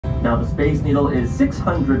Now the Space Needle is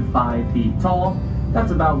 605 feet tall.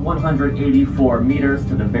 That's about 184 meters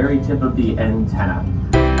to the very tip of the antenna.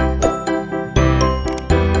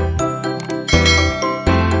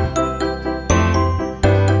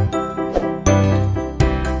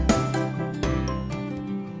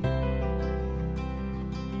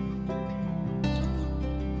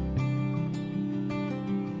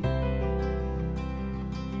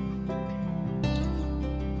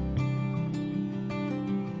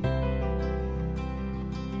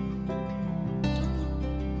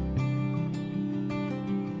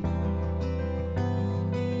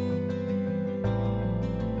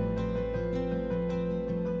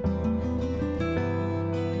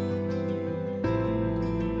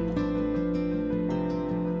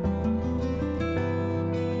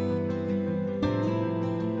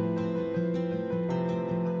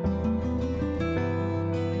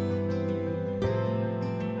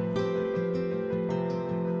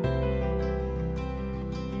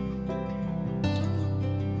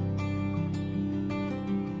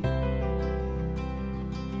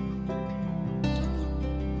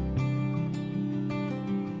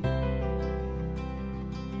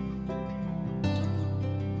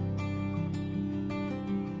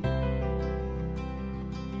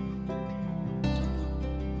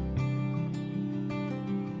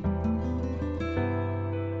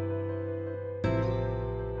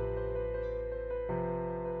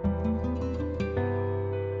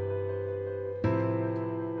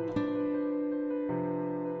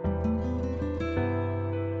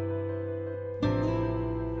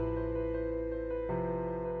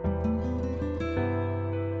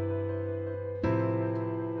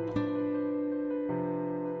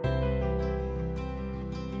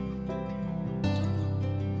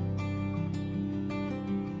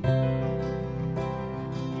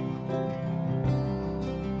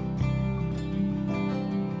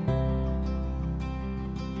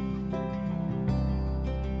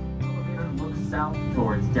 South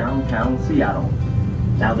towards downtown Seattle.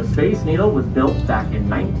 Now the Space Needle was built back in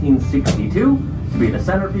 1962 to be the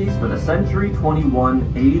centerpiece for the Century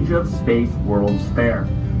 21 Age of Space World's Fair.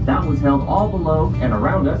 That was held all below and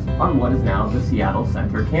around us on what is now the Seattle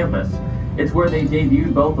Center campus. It's where they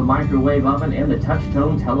debuted both the microwave oven and the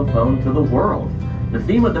touch-tone telephone to the world. The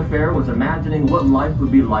theme of the fair was imagining what life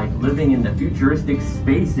would be like living in the futuristic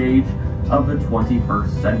space age of the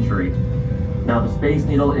 21st century. Now the Space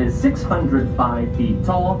Needle is 605 feet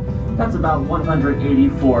tall. That's about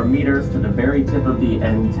 184 meters to the very tip of the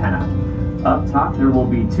antenna. Up top there will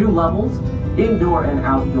be 2 levels, indoor and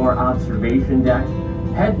outdoor observation deck.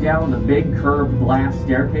 Head down the big curved glass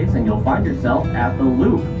staircase and you'll find yourself at the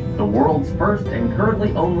Loupe, the world's first and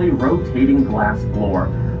currently only rotating glass floor.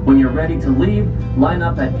 When you're ready to leave, line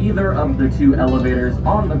up at either of the 2 elevators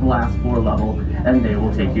on the glass floor level and they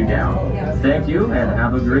will take you down. Thank you and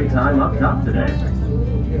have a great time up top today.